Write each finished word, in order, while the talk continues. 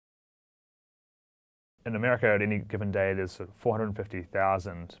In America, at any given day, there's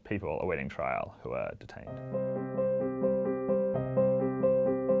 450,000 people awaiting trial who are detained.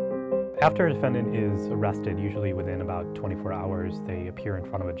 After a defendant is arrested, usually within about 24 hours, they appear in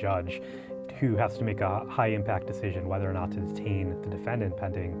front of a judge who has to make a high-impact decision whether or not to detain the defendant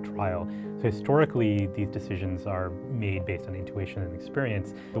pending trial. So historically, these decisions are made based on intuition and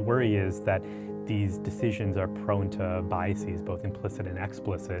experience. The worry is that these decisions are prone to biases, both implicit and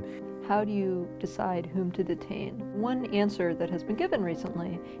explicit. How do you decide whom to detain? One answer that has been given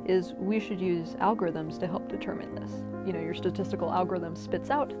recently is we should use algorithms to help determine this. You know, your statistical algorithm spits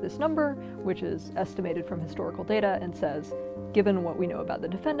out this number, which is estimated from historical data, and says, given what we know about the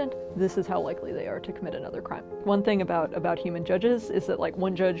defendant, this is how likely they are to commit another crime. One thing about human judges is that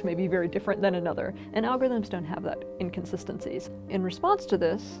one judge may be very different than another, and algorithms don't have that inconsistencies. In response to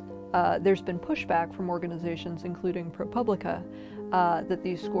this, there's been pushback from organizations, including ProPublica, that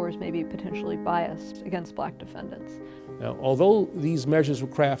these scores may be potentially biased against black defendants. Now, although these measures were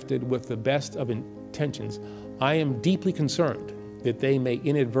crafted with the best of intentions, I am deeply concerned that they may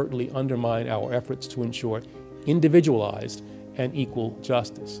inadvertently undermine our efforts to ensure individualized and equal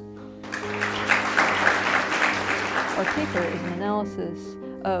justice. Our paper is an analysis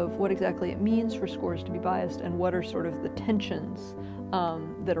of what exactly it means for scores to be biased and what are sort of the tensions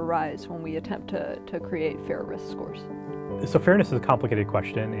that arise when we attempt to create fair risk scores. So fairness is a complicated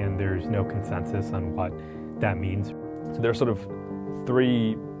question, and there's no consensus on what that means. So there are sort of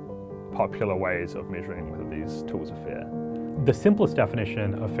three popular ways of measuring whether these tools are fair. The simplest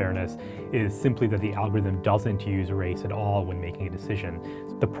definition of fairness is simply that the algorithm doesn't use race at all when making a decision.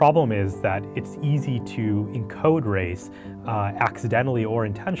 The problem is that it's easy to encode race accidentally or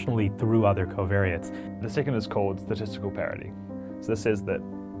intentionally through other covariates. The second is called statistical parity. So this says that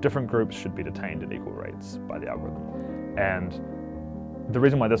different groups should be detained at equal rates by the algorithm. And the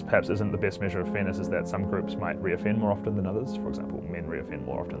reason why this perhaps isn't the best measure of fairness is that some groups might reoffend more often than others. For example, men reoffend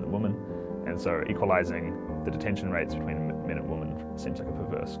more often than women. And so equalizing the detention rates between men and women seems like a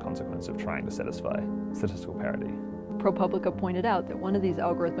perverse consequence of trying to satisfy statistical parity. ProPublica pointed out that one of these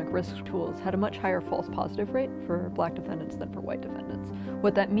algorithmic risk tools had a much higher false positive rate for black defendants than for white defendants.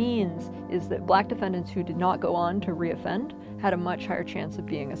 What that means is that black defendants who did not go on to reoffend had a much higher chance of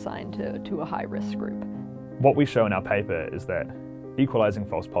being assigned to a high-risk group. What we show in our paper is that equalizing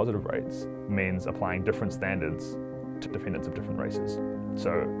false positive rates means applying different standards to defendants of different races.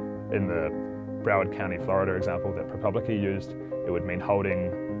 So in the Broward County, Florida example that ProPublica used, it would mean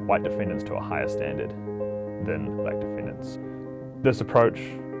holding white defendants to a higher standard than black defendants. This approach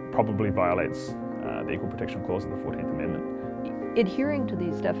probably violates the Equal Protection Clause of the 14th Amendment. Adhering to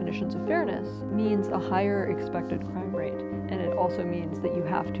these definitions of fairness means a higher expected crime rate, and it also means that you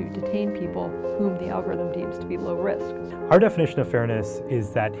have to detain people whom the algorithm deems to be low risk. Our definition of fairness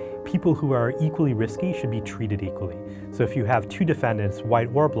is that people who are equally risky should be treated equally. So if you have two defendants, white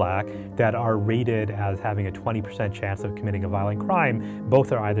or black, that are rated as having a 20% chance of committing a violent crime,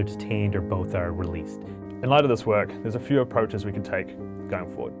 both are either detained or both are released. In light of this work, there's a few approaches we can take going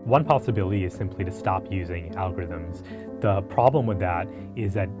forward. One possibility is simply to stop using algorithms. The problem with that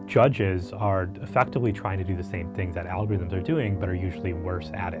is that judges are effectively trying to do the same things that algorithms are doing, but are usually worse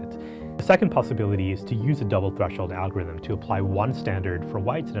at it. The second possibility is to use a double threshold algorithm to apply one standard for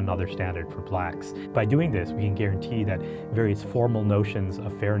whites and another standard for blacks. By doing this, we can guarantee that various formal notions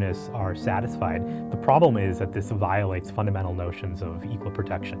of fairness are satisfied. The problem is that this violates fundamental notions of equal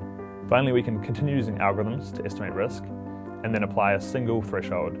protection. Finally, we can continue using algorithms to estimate risk and then apply a single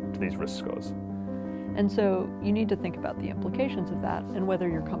threshold to these risk scores. And so you need to think about the implications of that and whether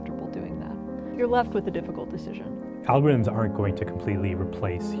you're comfortable doing that. You're left with a difficult decision. Algorithms aren't going to completely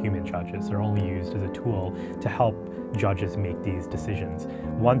replace human judges. They're only used as a tool to help judges make these decisions.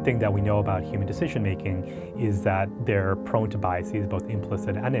 One thing that we know about human decision making is that they're prone to biases, both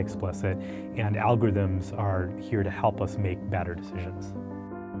implicit and explicit, and algorithms are here to help us make better decisions.